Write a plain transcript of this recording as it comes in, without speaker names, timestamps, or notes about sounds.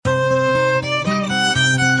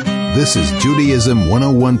This is Judaism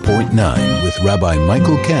 101.9 with Rabbi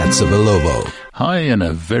Michael Katz of Ilovo. Hi, and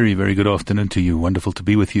a very, very good afternoon to you. Wonderful to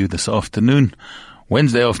be with you this afternoon.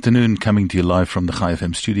 Wednesday afternoon, coming to you live from the Chai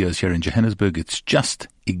FM studios here in Johannesburg. It's just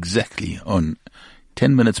exactly on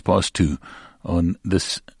 10 minutes past 2 on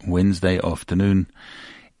this Wednesday afternoon.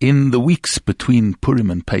 In the weeks between Purim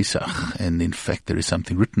and Pesach, and in fact there is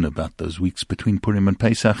something written about those weeks between Purim and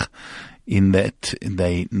Pesach, in that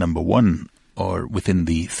they, number one, are within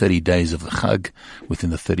the 30 days of the Chag, within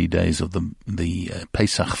the 30 days of the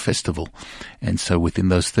Pesach festival. And so within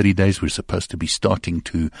those 30 days, we're supposed to be starting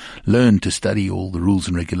to learn to study all the rules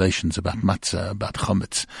and regulations about matzah, about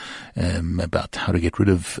chametz, about how to get rid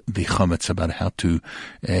of the chametz, about how to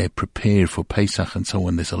prepare for Pesach and so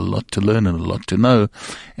on. There's a lot to learn and a lot to know.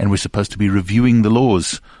 And we're supposed to be reviewing the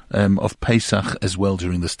laws of Pesach as well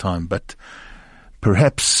during this time. But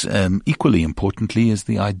perhaps equally importantly is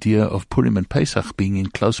the idea of Purim and Pesach being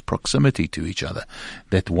in close proximity to each other,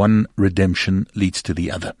 that one redemption leads to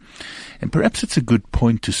the other. And perhaps it's a good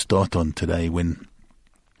point to start on today when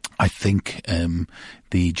I think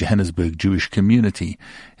the Johannesburg Jewish community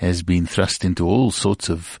has been thrust into all sorts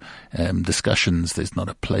of discussions. There's not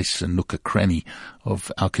a place, a nook, a cranny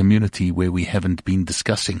of our community where we haven't been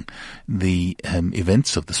discussing the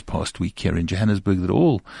events of this past week here in Johannesburg that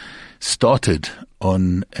all started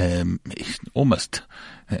on almost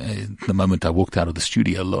the moment I walked out of the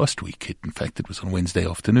studio last week. In fact, it was on Wednesday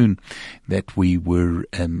afternoon that we were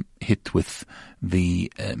hit with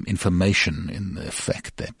the information in the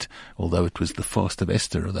fact that although it was the fast of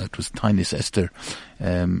Esther, although it was Tinius Esther,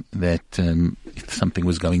 that something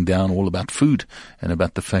was going down all about food and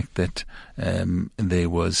about the fact that there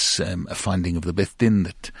was a finding of the Beth Din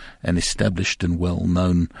that an established and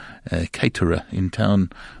well-known caterer in town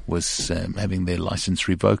was having their license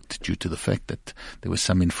revoked due to the fact that there were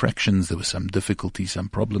some infractions, there were some difficulties, some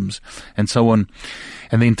problems, and so on.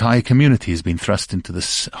 And the entire community has been thrust into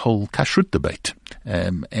this whole kashrut debate.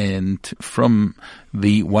 And from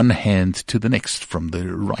the one hand to the next, from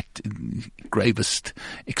the right, gravest,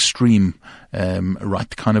 extreme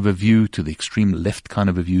right kind of a view to the extreme left kind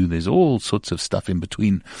of a view, there's all sorts of stuff in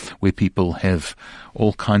between where people have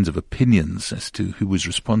all kinds of opinions as to who was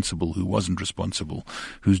responsible, who wasn't responsible,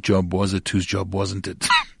 whose job was it, whose job wasn't it,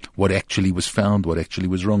 what actually was found, what actually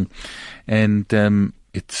was wrong. And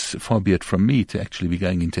it's far be it from me to actually be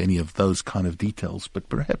going into any of those kind of details, but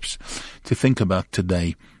perhaps to think about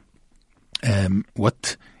today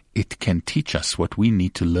what it can teach us, what we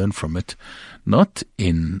need to learn from it, not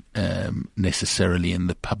in necessarily in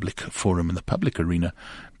the public forum, in the public arena,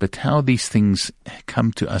 but how these things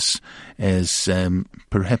come to us as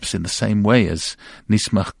perhaps in the same way as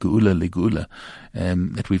Nismach Geula Legula,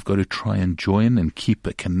 that we've got to try and join and keep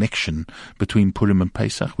a connection between Purim and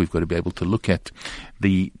Pesach. We've got to be able to look at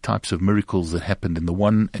the types of miracles that happened in the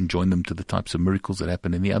one and join them to the types of miracles that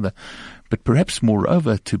happen in the other. But perhaps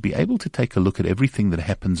moreover, to be able to take a look at everything that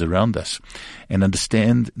happens around us and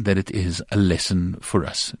understand that it is a lesson for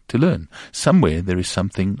us to learn. Somewhere there is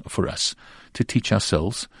something for us to teach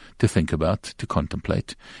ourselves, to think about, to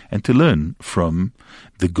contemplate, and to learn from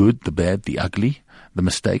the good, the bad, the ugly, the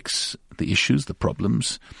mistakes, the issues, the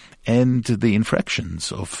problems, and the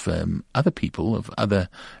infractions of other people, of other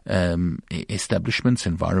establishments,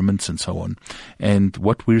 environments, and so on, and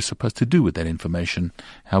what we're supposed to do with that information,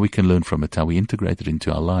 how we can learn from it, how we integrate it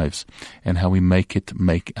into our lives, and how we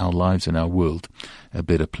make our lives and our world a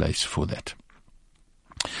better place for that.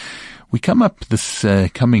 We come up this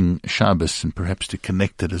coming Shabbos, and perhaps to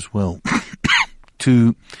connect it as well,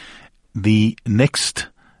 to the next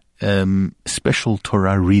special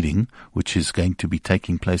Torah reading, which is going to be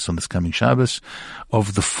taking place on this coming Shabbos,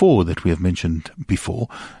 of the four that we have mentioned before,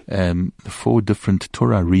 the four different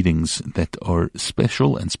Torah readings that are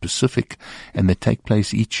special and specific, and that take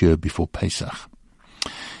place each year before Pesach.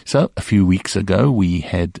 So, a few weeks ago, we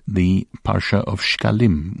had the Parsha of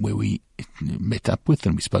Shkalim, where we met up with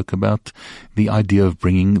and we spoke about the idea of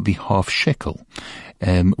bringing the half shekel,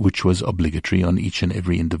 which was obligatory on each and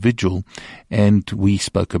every individual. And we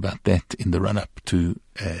spoke about that in the run-up to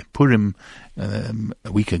Purim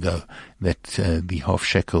a week ago, that the half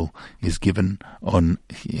shekel is given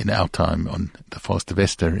in our time, on the fast of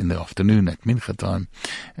Esther in the afternoon at Mincha time,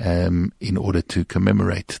 in order to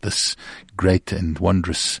commemorate this great and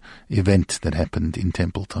wondrous event that happened in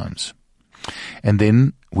temple times. And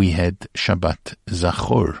then we had Shabbat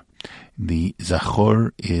Zachor. The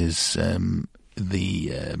Zachor is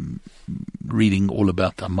the reading all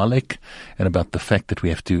about Amalek and about the fact that we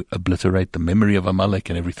have to obliterate the memory of Amalek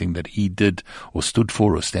and everything that he did or stood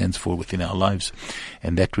for or stands for within our lives.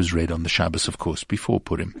 And that was read on the Shabbos, of course, before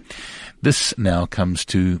Purim. This now comes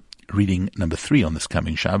to reading number 3 on this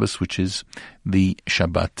coming Shabbos, which is the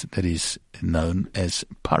Shabbat that is known as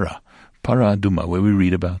Para Aduma, where we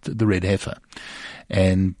read about the red heifer.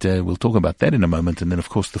 And we'll talk about that in a moment. And then, of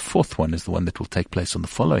course, the 4th one is the one that will take place on the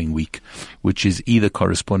following week, which is either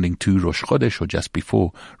corresponding to Rosh Chodesh or just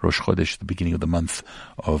before Rosh Chodesh, the beginning of the month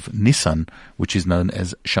of Nisan, which is known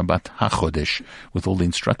as Shabbat HaChodesh, with all the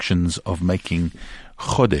instructions of making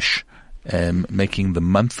Chodesh, making the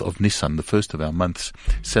month of Nisan, the first of our months,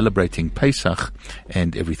 celebrating Pesach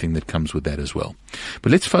and everything that comes with that as well.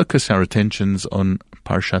 But let's focus our attentions on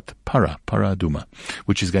Parshat Para Aduma,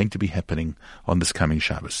 which is going to be happening on this coming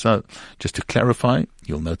Shabbos. So, just to clarify,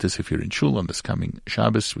 you'll notice if you're in shul on this coming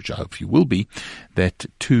Shabbos, which I hope you will be, that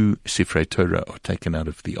 2 Sifrei Torah are taken out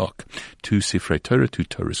of the Ark. 2 Sifrei Torah, 2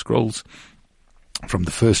 Torah scrolls. From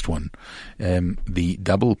the first one, the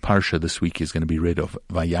double parsha this week is going to be read of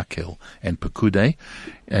Vayakel and Pekudei,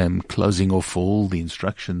 closing off all the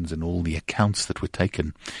instructions and all the accounts that were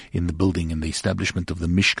taken in the building and the establishment of the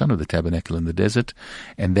Mishkan, or the tabernacle in the desert,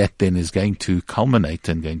 and that then is going to culminate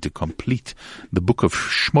and going to complete the book of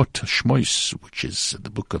Shmois, which is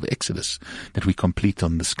the book of Exodus, that we complete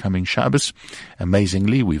on this coming Shabbos.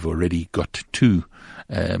 Amazingly, we've already got 2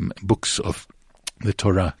 books of the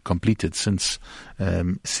Torah completed since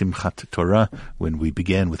Simchat Torah, when we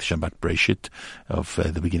began with Shabbat Breshit of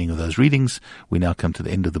the beginning of those readings. We now come to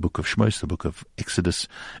the end of the book of Shmos, the book of Exodus,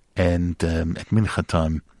 and at Mincha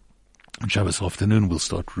time, on Shabbos afternoon, we'll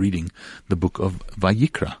start reading the book of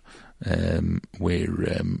Vayikra, where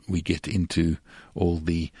we get into all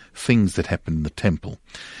the things that happen in the temple.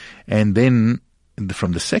 And then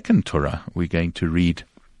from the second Torah, we're going to read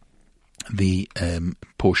the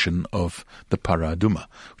portion of the Para Aduma,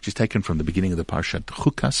 which is taken from the beginning of the Parshat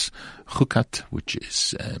Chukat, which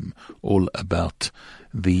is all about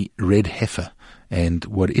the red heifer and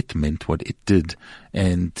what it meant, what it did,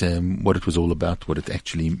 and what it was all about, what it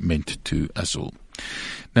actually meant to us all.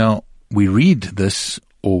 Now, we read this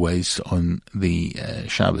always on the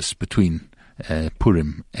Shabbos between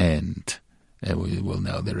Purim and well,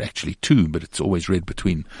 now there are actually 2, but it's always read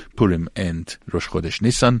between Purim and Rosh Chodesh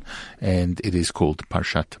Nisan, and it is called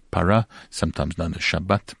Parshat Para, sometimes known as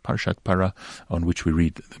Shabbat Parshat Para, on which we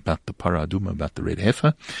read about the Para Aduma, about the red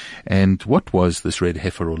heifer. And what was this red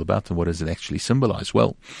heifer all about, and what does it actually symbolize?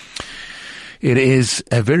 Well, it is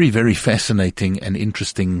a very, very fascinating and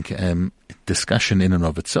interesting discussion in and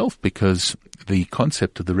of itself, because the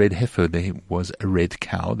concept of the red heifer, there was a red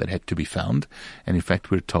cow that had to be found. And in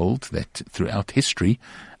fact, we're told that throughout history,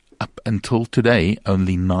 up until today,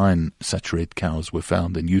 only 9 such red cows were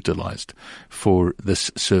found and utilized for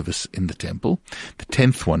this service in the temple. The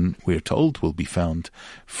 10th one, we're told, will be found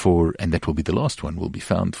and that will be the last one, will be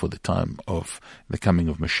found for the time of the coming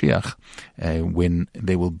of Mashiach, when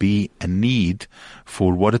there will be a need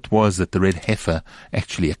for what it was that the red heifer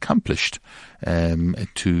actually accomplished,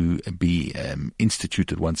 to be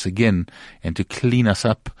instituted once again and to clean us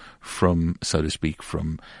up from, so to speak,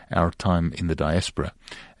 from our time in the diaspora.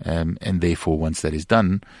 And therefore, once that is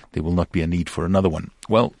done, there will not be a need for another one.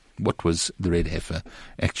 Well, what was the red heifer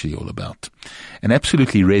actually all about? An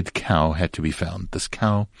absolutely red cow had to be found. This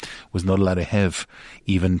cow was not allowed to have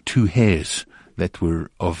even 2 hairs that were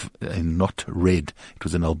of not red. It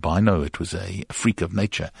was an albino. It was a freak of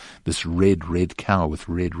nature. This red cow with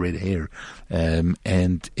red hair.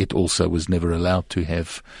 And it also was never allowed to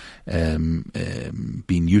have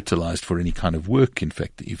been utilized for any kind of work. In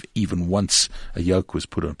fact, if even once a yoke was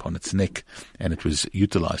put upon its neck and it was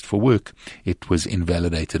utilized for work, it was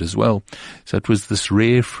invalidated as well. So it was this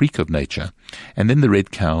rare freak of nature. And then the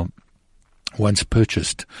red cow, once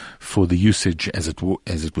purchased for the usage as it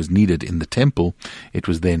was needed in the temple, it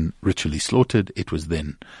was then ritually slaughtered. It was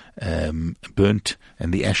then burnt,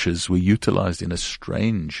 and the ashes were utilized in a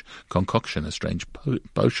strange concoction, a strange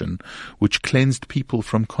potion, which cleansed people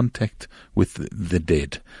from contact with the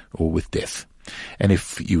dead or with death. And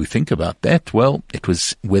if you think about that, well, it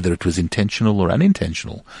was, whether it was intentional or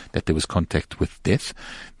unintentional, that there was contact with death,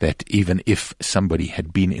 that even if somebody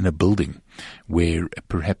had been in a building where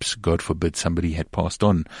perhaps, God forbid, somebody had passed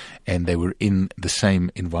on and they were in the same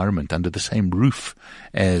environment, under the same roof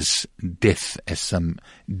as death, as some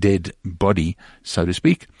dead body, so to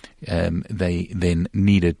speak, they then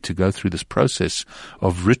needed to go through this process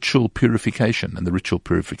of ritual purification. And the ritual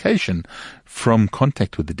purification from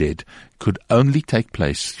contact with the dead could only take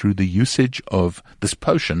place through the usage of this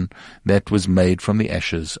potion that was made from the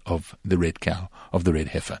ashes of the red cow, of the red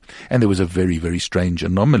heifer. And there was a very, very strange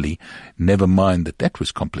anomaly. Never mind that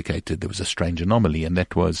was complicated. There was a strange anomaly, and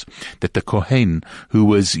that was that the Kohen who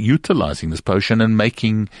was utilizing this potion and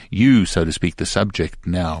making you, so to speak, the subject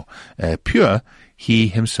now pure, he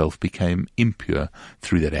himself became impure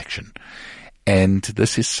through that action. And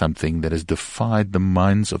this is something that has defied the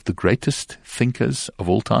minds of the greatest thinkers of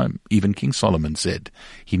all time. Even King Solomon said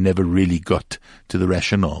he never really got to the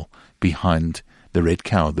rationale behind the red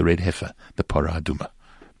cow, the red heifer, the parah adumah.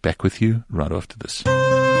 Back with you right after this.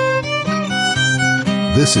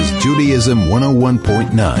 This is Judaism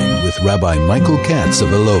 101.9 with Rabbi Michael Katz of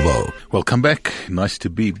Ilovo. Welcome back. Nice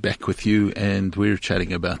to be back with you, and we're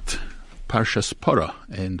chatting about Parshas Parah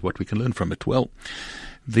and what we can learn from it. Well,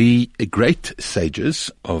 the great sages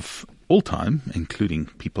of all time, including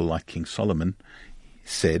people like King Solomon,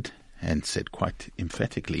 said quite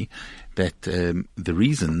emphatically that the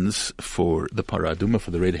reasons for the parah adumah,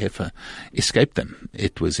 for the red heifer, escaped them.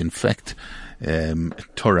 It was, in fact,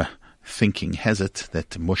 Torah thinking has it that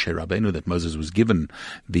Moshe Rabbeinu, that Moses was given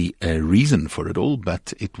the reason for it all,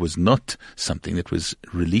 but it was not something that was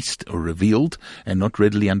released or revealed and not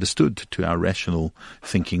readily understood to our rational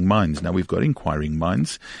thinking minds. Now, we've got inquiring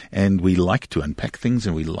minds, and we like to unpack things,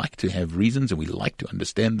 and we like to have reasons, and we like to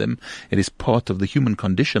understand them. It is part of the human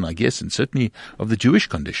condition, I guess, and certainly of the Jewish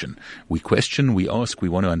condition. We question, we ask, we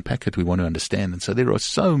want to unpack it, we want to understand. And so there are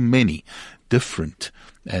so many different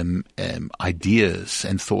ideas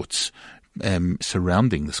and thoughts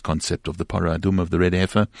surrounding this concept of the parah adumah, of the red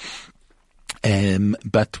heifer.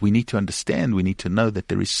 But we need to understand, we need to know that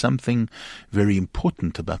there is something very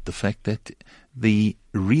important about the fact that the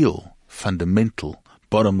real, fundamental,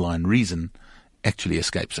 bottom line reason actually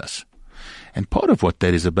escapes us. And part of what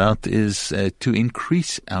that is about is to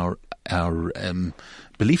increase our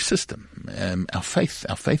belief system, our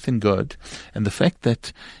faith in God, and the fact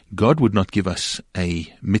that God would not give us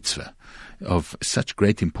a mitzvah of such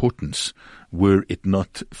great importance were it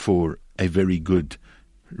not for a very good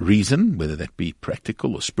reason, whether that be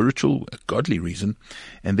practical or spiritual, a godly reason.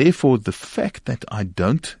 And therefore, the fact that I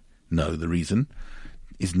don't know the reason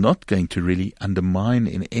is not going to really undermine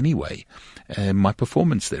in any way my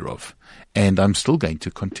performance thereof. And I'm still going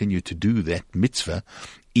to continue to do that mitzvah,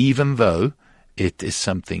 even though it is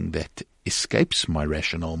something that escapes my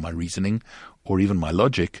rationale, my reasoning, or even my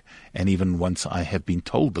logic. And even once I have been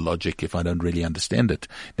told the logic, if I don't really understand it,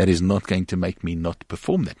 that is not going to make me not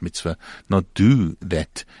perform that mitzvah, not do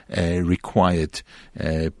that required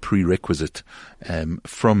prerequisite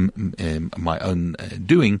from my own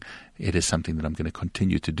doing. It is something that I'm going to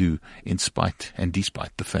continue to do in spite and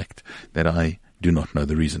despite the fact that I do not know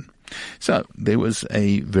the reason. So there was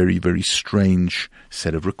a very, very strange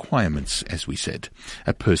set of requirements, as we said.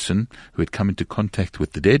 A person who had come into contact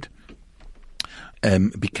with the dead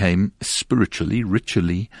became spiritually,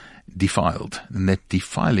 ritually defiled. And that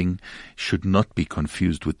defiling should not be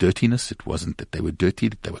confused with dirtiness. It wasn't that they were dirty,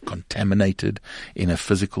 that they were contaminated in a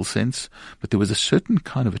physical sense, but there was a certain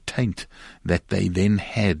kind of a taint that they then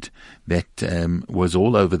had that was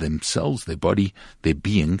all over themselves, their body, their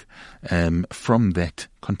being, from that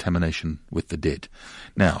contamination with the dead.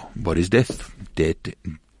 Now, what is death?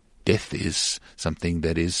 Death is something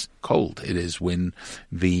that is cold. It is when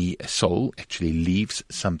the soul actually leaves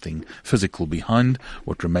something physical behind.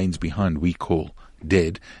 What remains behind we call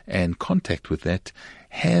dead, and contact with that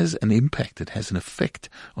has an impact. It has an effect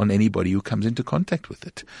on anybody who comes into contact with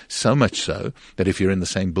it. So much so that if you're in the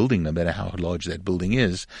same building, no matter how large that building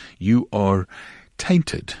is, you are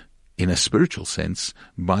tainted in a spiritual sense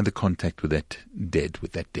by the contact with that dead,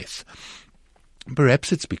 with that death.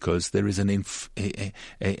 Perhaps it's because there is an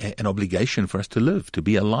obligation for us to live, to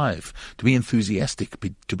be alive, to be enthusiastic,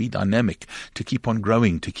 to be dynamic, to keep on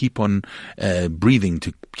growing, to keep on breathing,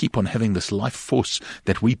 to keep on having this life force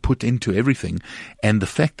that we put into everything. And the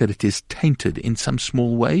fact that it is tainted in some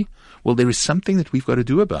small way, well, there is something that we've got to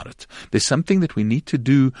do about it. There's something that we need to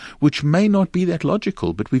do which may not be that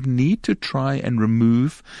logical, but we need to try and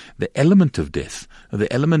remove the element of death, or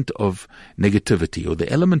the element of negativity, or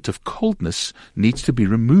the element of coldness needs to be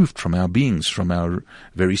removed from our beings, from our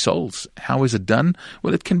very souls. How is it done?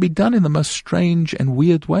 Well, it can be done in the most strange and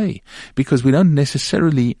weird way, because we don't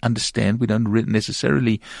necessarily understand, we don't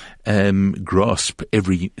necessarily grasp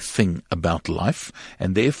everything about life,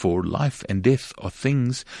 and therefore life and death are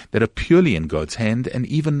things that are purely in God's hand. And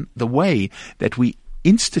even the way that we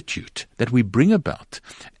institute, that we bring about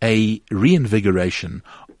a reinvigoration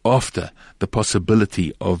after the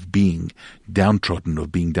possibility of being downtrodden,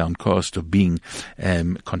 of being downcast, of being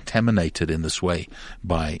contaminated in this way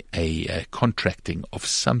by a contracting of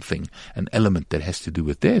something, an element that has to do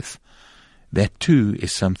with death, that too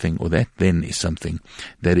is something, or that then is something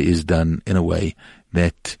that is done in a way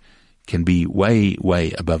that can be way,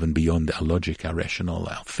 way above and beyond our logic, our rationale,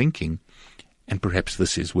 our thinking. And perhaps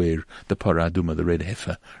this is where the parah adumah, the red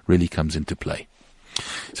heifer, really comes into play.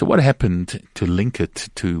 So what happened, to link it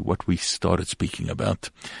to what we started speaking about,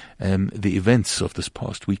 the events of this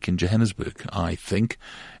past week in Johannesburg, I think,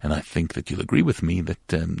 and I think that you'll agree with me that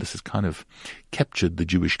this has kind of captured the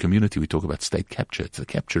Jewish community. We talk about state capture. It's the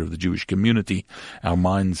capture of the Jewish community, our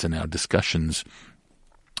minds and our discussions.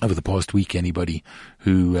 Over the past week, anybody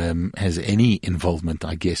who has any involvement,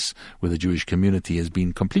 I guess, with the Jewish community has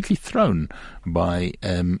been completely thrown by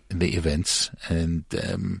the events, and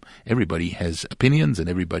everybody has opinions and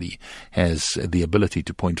everybody has the ability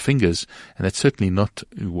to point fingers, and that's certainly not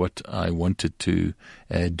what I wanted to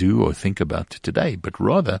do or think about today, but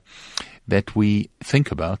rather that we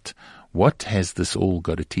think about what has this all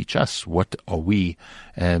got to teach us? What are we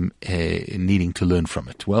needing to learn from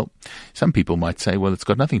it? Well, some people might say, well, it's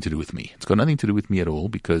got nothing to do with me. It's got nothing to do with me at all,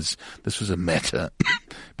 because this was a matter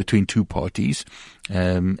between two parties.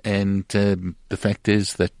 And the fact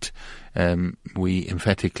is that we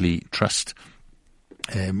emphatically trust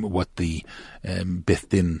what the Beth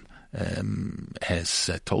Din has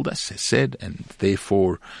told us, has said, and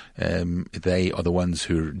therefore they are the ones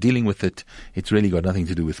who are dealing with it. It's really got nothing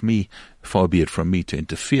to do with me. Far be it from me to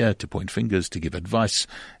interfere, to point fingers, to give advice,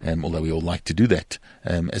 although we all like to do that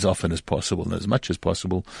as often as possible and as much as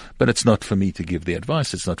possible. But it's not for me to give the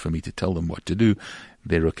advice. It's not for me to tell them what to do.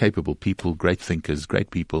 They're capable people, great thinkers,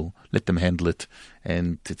 great people. Let them handle it.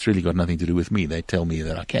 And it's really got nothing to do with me. They tell me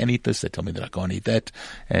that I can eat this. They tell me that I can't eat that.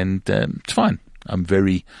 And it's fine. I'm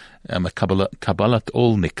a Kabbalat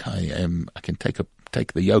Olnik. I can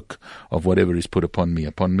take the yoke of whatever is put upon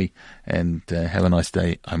me, and have a nice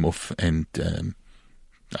day. I'm off, and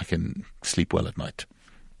I can sleep well at night.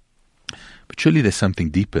 But surely there's something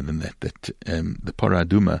deeper than that, the Parah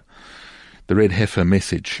Aduma, the red heifer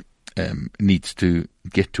message, needs to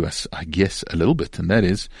get to us, I guess, a little bit, and that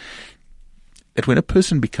is that when a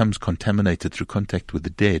person becomes contaminated through contact with the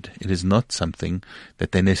dead, it is not something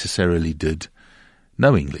that they necessarily did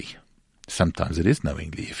knowingly. Sometimes it is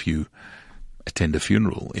knowingly, if you attend a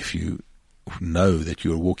funeral, if you know that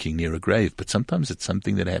you are walking near a grave, but sometimes it's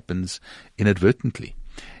something that happens inadvertently.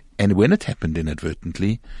 And when it happened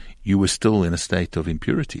inadvertently, you were still in a state of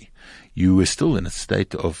impurity. You were still in a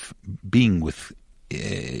state of being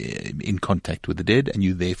in contact with the dead, and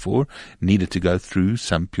you therefore needed to go through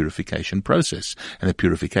some purification process. And the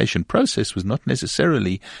purification process was not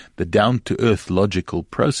necessarily the down-to-earth logical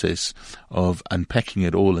process of unpacking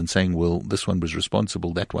it all and saying, well, this one was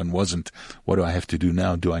responsible, that one wasn't. What do I have to do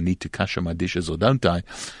now? Do I need to kasher my dishes or don't I?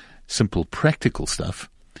 Simple practical stuff.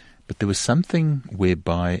 But there was something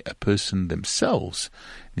whereby a person themselves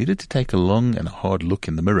needed to take a long and a hard look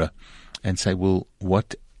in the mirror and say, well,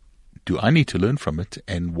 what do I need to learn from it,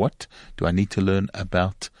 and what do I need to learn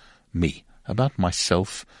about me, about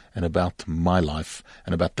myself, and about my life,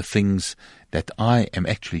 and about the things that I am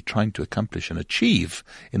actually trying to accomplish and achieve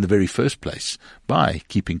in the very first place by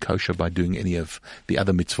keeping kosher, by doing any of the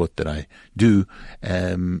other mitzvot that I do,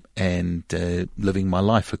 and living my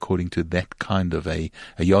life according to that kind of a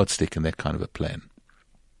yardstick and that kind of a plan.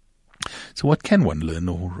 So what can one learn,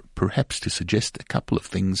 or perhaps to suggest a couple of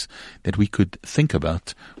things that we could think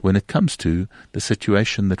about when it comes to the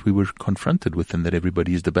situation that we were confronted with and that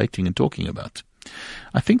everybody is debating and talking about?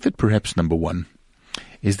 I think that perhaps number one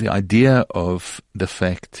is the idea of the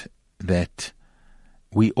fact that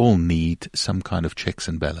we all need some kind of checks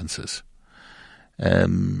and balances.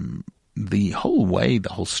 The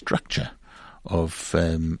whole structure of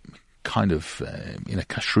in a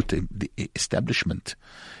kashrut establishment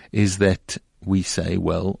is that we say,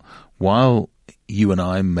 well, while you and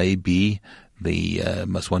I may be the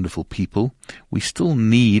most wonderful people, we still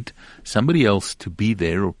need somebody else to be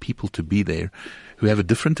there, or people to be there who have a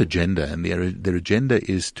different agenda, and their agenda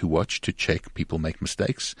is to watch, to check people make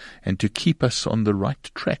mistakes, and to keep us on the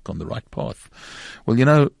right track, on the right path.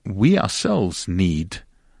 Well, we ourselves need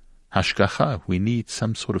hashgacha. We need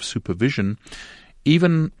some sort of supervision,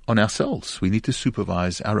 even on ourselves. We need to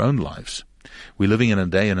supervise our own lives. We're living in a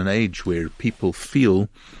day and an age where people feel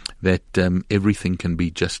that everything can be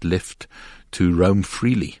just left to roam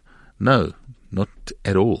freely. No, not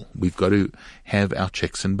at all. We've got to have our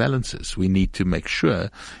checks and balances. We need to make sure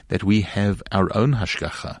that we have our own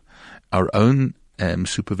hashgacha, our own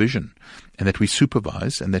supervision, and that we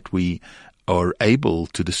supervise and that we are able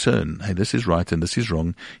to discern, hey, this is right and this is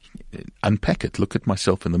wrong. unpack it, look at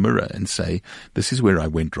myself in the mirror and say, this is where I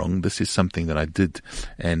went wrong. This is something that I did,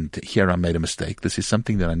 and here I made a mistake. This is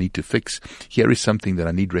something that I need to fix. Here is something that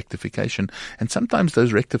I need rectification. And sometimes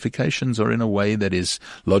those rectifications are in a way that is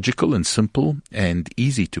logical and simple and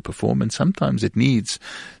easy to perform. And sometimes it needs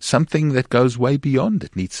something that goes way beyond.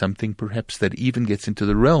 It needs something perhaps that even gets into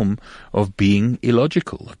the realm of being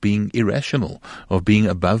illogical, of being irrational, of being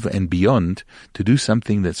above and beyond, to do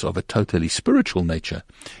something that's of a totally spiritual nature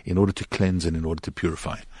in order to cleanse and in order to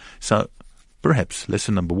purify. So perhaps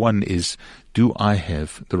lesson number one is, do I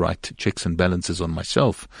have the right checks and balances on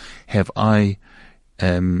myself? Have I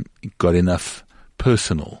got enough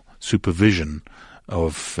personal supervision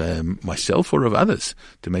of myself or of others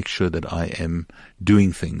to make sure that I am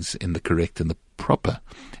doing things in the correct and the proper,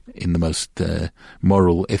 in the most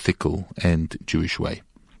moral, ethical and Jewish way?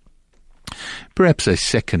 Perhaps a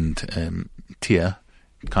second tier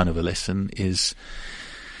kind of a lesson is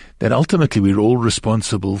that ultimately we're all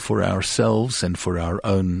responsible for ourselves and for our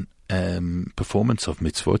own performance of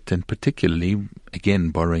mitzvot, and particularly, again,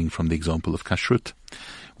 borrowing from the example of kashrut,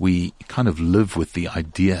 we kind of live with the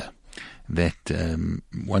idea that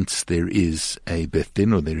once there is a Beth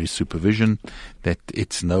Din or there is supervision, that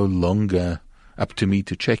it's no longer up to me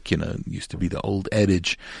to check. It used to be the old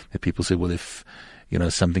adage that people say, well, if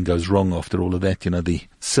something goes wrong after all of that, the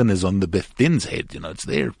sin is on the Beth Din's head. It's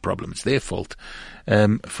their problem. It's their fault.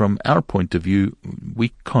 From our point of view,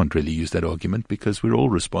 we can't really use that argument, because we're all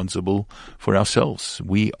responsible for ourselves.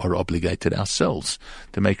 We are obligated ourselves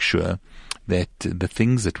to make sure that the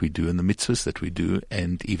things that we do and the mitzvahs that we do,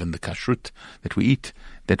 and even the kashrut that we eat,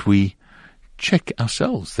 that we check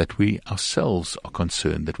ourselves, that we ourselves are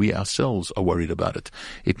concerned, that we ourselves are worried about it.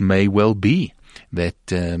 It may well be that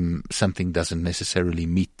something doesn't necessarily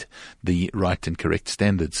meet the right and correct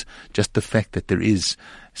standards. Just the fact that there is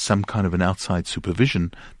some kind of an outside supervision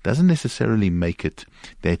doesn't necessarily make it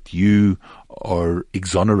that you are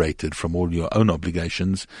exonerated from all your own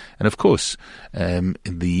obligations. And of course,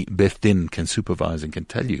 the Beth Din can supervise and can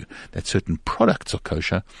tell you that certain products are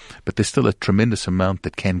kosher, but there's still a tremendous amount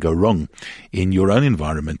that can go wrong in your own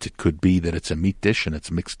environment. It could be that it's a meat dish and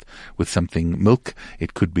it's mixed with something milk.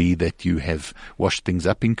 It could be that you have washed things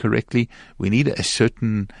up incorrectly. We need a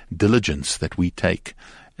certain diligence that we take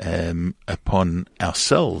upon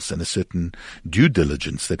ourselves, and a certain due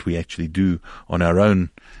diligence that we actually do on our own,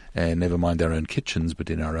 never mind our own kitchens, but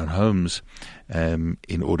in our own homes,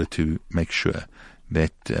 in order to make sure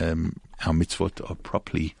that our mitzvot are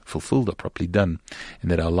properly fulfilled, are properly done, and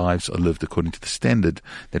that our lives are lived according to the standard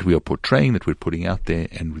that we are portraying, that we're putting out there,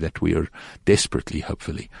 and that we are desperately,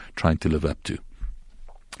 hopefully, trying to live up to.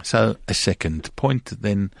 So a second point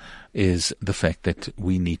then is the fact that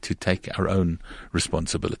we need to take our own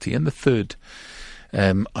responsibility. And the third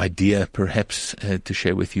idea perhaps to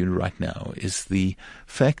share with you right now is the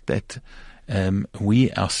fact that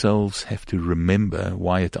we ourselves have to remember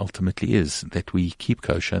why it ultimately is that we keep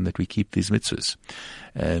kosher and that we keep these mitzvahs.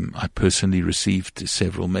 I personally received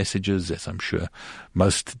several messages, as I'm sure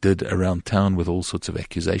most did around town, with all sorts of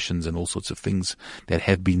accusations and all sorts of things that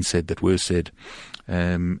have been said, that were said,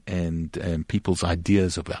 and people's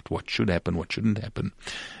ideas about what should happen, what shouldn't happen.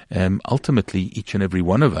 Ultimately, each and every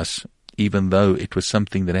one of us, even though it was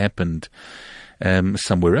something that happened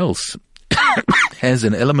somewhere else, has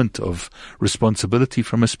an element of responsibility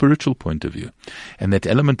from a spiritual point of view. And that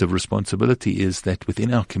element of responsibility is that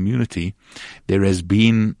within our community, there has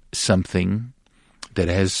been something that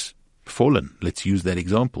has fallen. Let's use that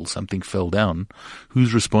example. Something fell down.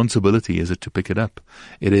 Whose responsibility is it to pick it up?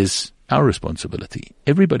 It is our responsibility.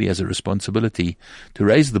 Everybody has a responsibility to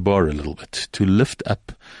raise the bar a little bit, to lift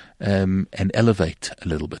up and elevate a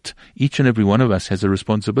little bit. Each and every one of us has a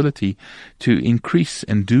responsibility to increase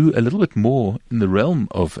and do a little bit more in the realm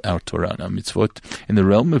of our Torah and our mitzvot, in the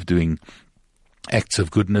realm of doing acts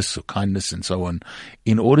of goodness or kindness and so on,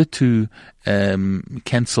 in order to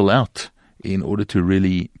cancel out, in order to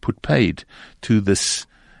really put paid to this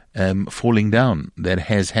falling down that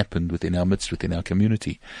has happened within our midst, within our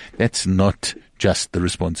community. That's not just the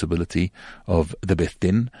responsibility of the Beth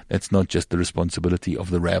Din. That's not just the responsibility of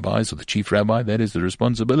the rabbis or the chief rabbi. That is the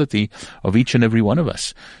responsibility of each and every one of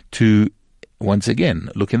us to, once again,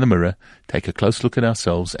 look in the mirror, take a close look at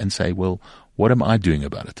ourselves and say, well, what am I doing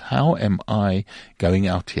about it? How am I going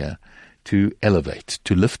out here to elevate,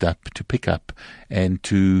 to lift up, to pick up, and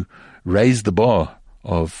to raise the bar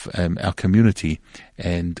of our community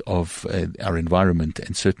and of our environment,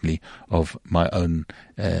 and certainly of my own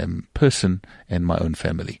person and my own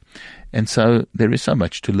family. And so there is so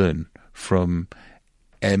much to learn from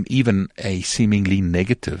even a seemingly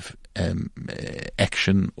negative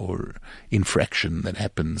action or infraction that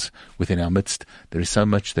happens within our midst. There is so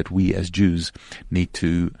much that we as Jews need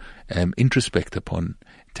to introspect upon,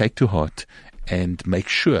 take to heart, and make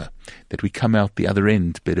sure that we come out the other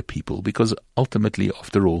end better people, because ultimately,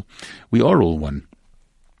 after all, we are all one.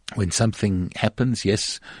 When something happens,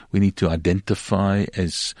 yes, we need to identify,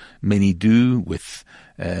 as many do, with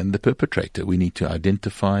the perpetrator. We need to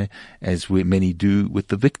identify, as many do, with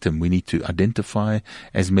the victim. We need to identify,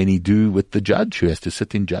 as many do, with the judge who has to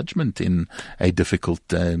sit in judgment in a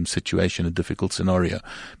difficult situation, a difficult scenario.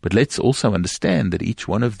 But let's also understand that each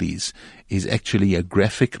one of these is actually a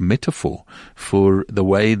graphic metaphor for the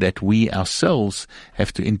way that we ourselves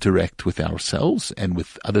have to interact with ourselves and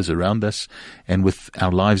with others around us and with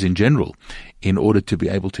our lives in general, in order to be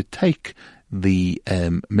able to take the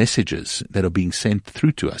messages that are being sent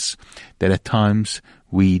through to us, that at times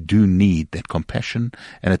we do need that compassion,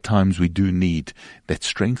 and at times we do need that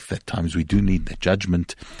strength, at times we do need that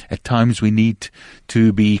judgment, at times we need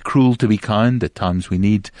to be cruel to be kind, at times we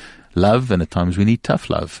need love, and at times we need tough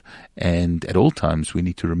love. And at all times we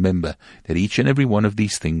need to remember that each and every one of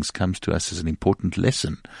these things comes to us as an important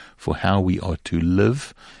lesson for how we are to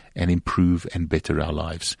live and improve and better our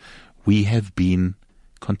lives. We have been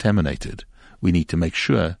contaminated. We need to make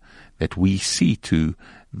sure that we see to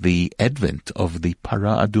the advent of the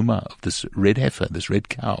para aduma, of this red heifer, this red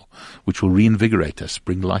cow, which will reinvigorate us,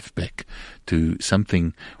 bring life back to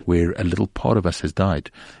something where a little part of us has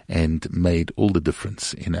died and made all the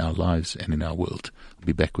difference in our lives and in our world. I'll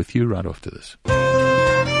be back with you right after this.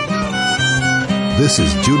 This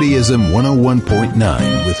is Judaism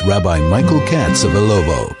 101.9 with Rabbi Michael Katz of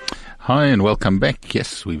Ilovo. Hi and welcome back.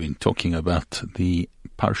 Yes, we've been talking about the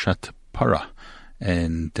Parshat Para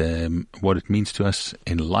and what it means to us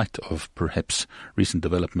in light of perhaps recent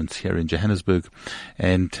developments here in Johannesburg,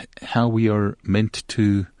 and how we are meant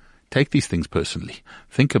to take these things personally.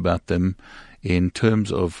 Think about them in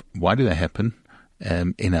terms of why do they happen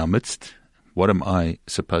in our midst? What am I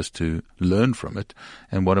supposed to learn from it?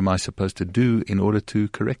 And what am I supposed to do in order to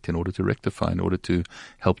correct, in order to rectify, in order to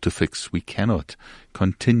help to fix? We cannot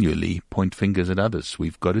continually point fingers at others.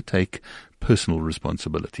 We've got to take personal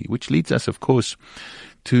responsibility, which leads us, of course,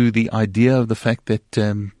 to the idea of the fact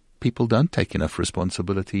that people don't take enough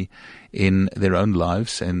responsibility in their own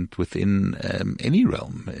lives and within any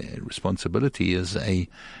realm. Responsibility is a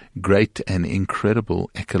great and incredible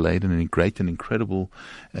accolade and a great and incredible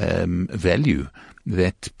value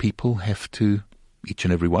that people have to, each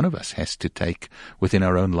and every one of us has to take within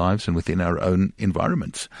our own lives and within our own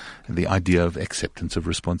environments. The idea of acceptance of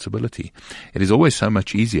responsibility. It is always so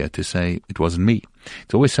much easier to say, it wasn't me.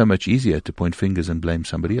 It's always so much easier to point fingers and blame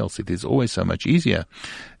somebody else. It is always so much easier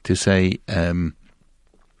to say,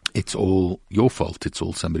 it's all your fault, it's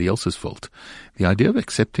all somebody else's fault. The idea of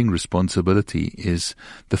accepting responsibility is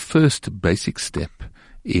the first basic step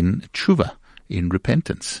in tshuva, in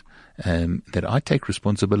repentance. That I take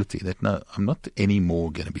responsibility, that no, I'm not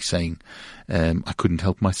anymore going to be saying, I couldn't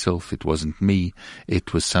help myself, it wasn't me,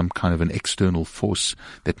 it was some kind of an external force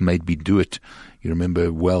that made me do it. You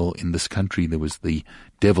remember well, in this country there was the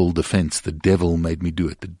devil defense, the devil made me do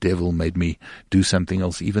it, the devil made me do something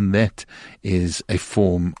else. Even that is a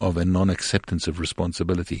form of a non-acceptance of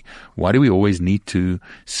responsibility. Why do we always need to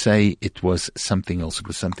say it was something else, it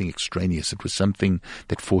was something extraneous, it was something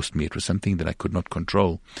that forced me, it was something that I could not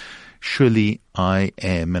control? Surely I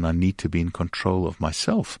am, and I need to be in control of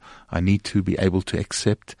myself. I need to be able to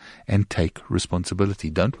accept and take responsibility.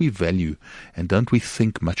 Don't we value and don't we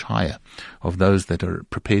think much higher of those that are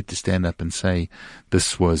prepared to stand up and say,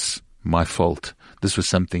 this was my fault, this was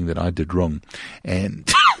something that I did wrong,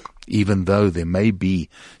 and even though there may be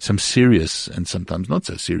some serious and sometimes not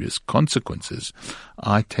so serious consequences,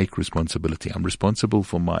 I take responsibility. I'm responsible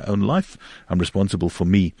for my own life. I'm responsible for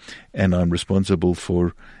me, and I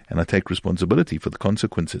take responsibility for the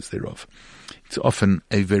consequences thereof. It's often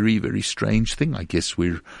a very, very strange thing. I guess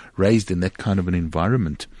we're raised in that kind of an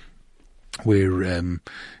environment where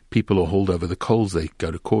people are hauled over the coals. They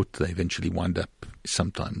go to court. They eventually wind up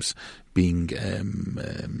sometimes being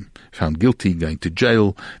found guilty, going to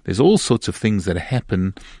jail. There's all sorts of things that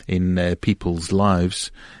happen in people's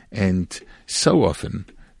lives, and so often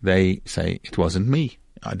they say, it wasn't me,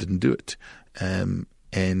 I didn't do it.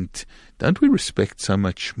 And don't we respect so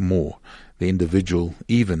much more the individual,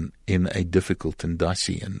 even in a difficult and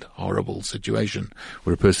dicey and horrible situation,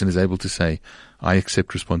 where a person is able to say, I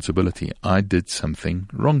accept responsibility. I did something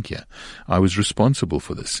wrong here. I was responsible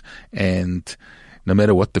for this. And no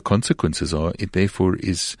matter what the consequences are, it therefore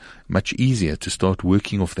is much easier to start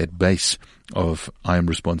working off that base of, I am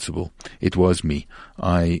responsible. It was me.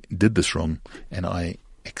 I did this wrong, and I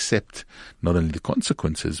accept not only the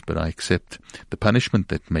consequences, but I accept the punishment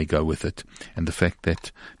that may go with it, and the fact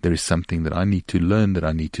that there is something that I need to learn, that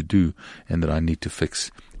I need to do, and that I need to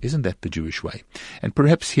fix. Isn't that the Jewish way? And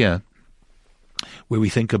perhaps here, where we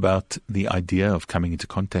think about the idea of coming into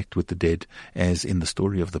contact with the dead, as in the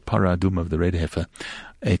story of the Parah Aduma, of the red heifer,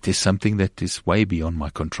 it is something that is way beyond my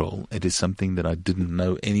control. It is something that I didn't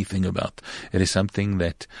know anything about. It is something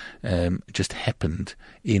that just happened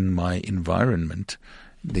in my environment.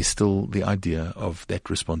 There's still the idea of that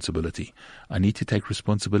responsibility. I need to take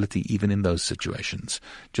responsibility even in those situations.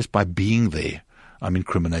 Just by being there, I'm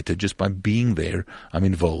incriminated. Just by being there, I'm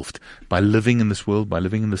involved. By living in this world, by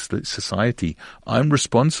living in this society, I'm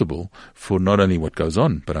responsible for not only what goes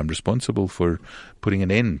on, but I'm responsible for putting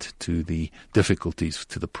an end to the difficulties,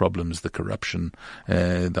 to the problems, the corruption,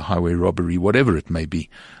 the highway robbery, whatever it may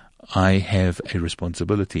be. I have a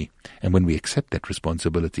responsibility. And when we accept that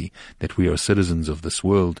responsibility, that we are citizens of this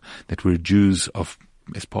world, that we're Jews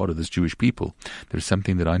as part of this Jewish people, there's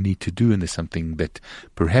something that I need to do, and there's something that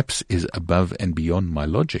perhaps is above and beyond my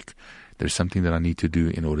logic. There's something that I need to do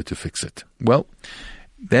in order to fix it. Well,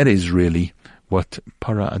 that is really what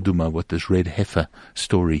Parah Aduma, what this red heifer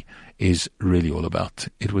story is really all about.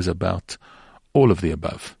 It was about all of the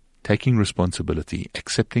above. Taking responsibility,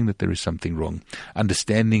 accepting that there is something wrong,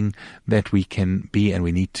 understanding that we can be and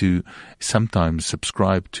we need to sometimes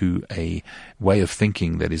subscribe to a way of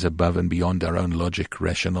thinking that is above and beyond our own logic,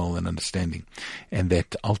 rationale and understanding, and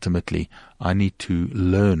that ultimately I need to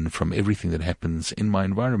learn from everything that happens in my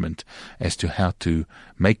environment as to how to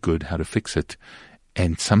make good, how to fix it.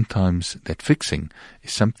 And sometimes that fixing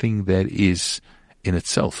is something that is in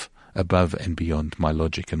itself above and beyond my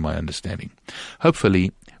logic and my understanding.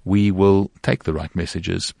 Hopefully, we will take the right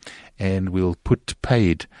messages and we'll put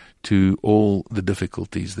paid to all the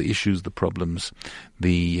difficulties, the issues, the problems,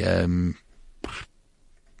 the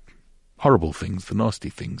horrible things, the nasty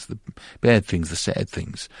things, the bad things, the sad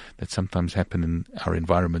things that sometimes happen in our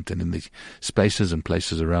environment and in the spaces and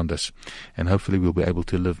places around us. And hopefully we'll be able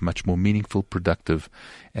to live much more meaningful, productive,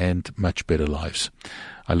 and much better lives.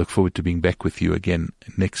 I look forward to being back with you again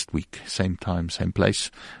next week, same time, same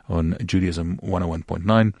place, on Judaism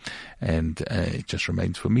 101.9. And it just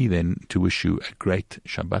remains for me then to wish you a great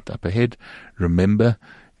Shabbat up ahead. Remember,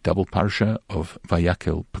 double parsha of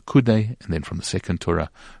Vayakel Pekudei, and then from the second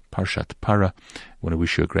Torah, Parshat Parah. I want to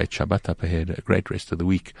wish you a great Shabbat up ahead, a great rest of the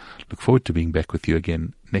week. Look forward to being back with you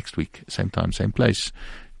again next week, same time, same place.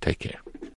 Take care.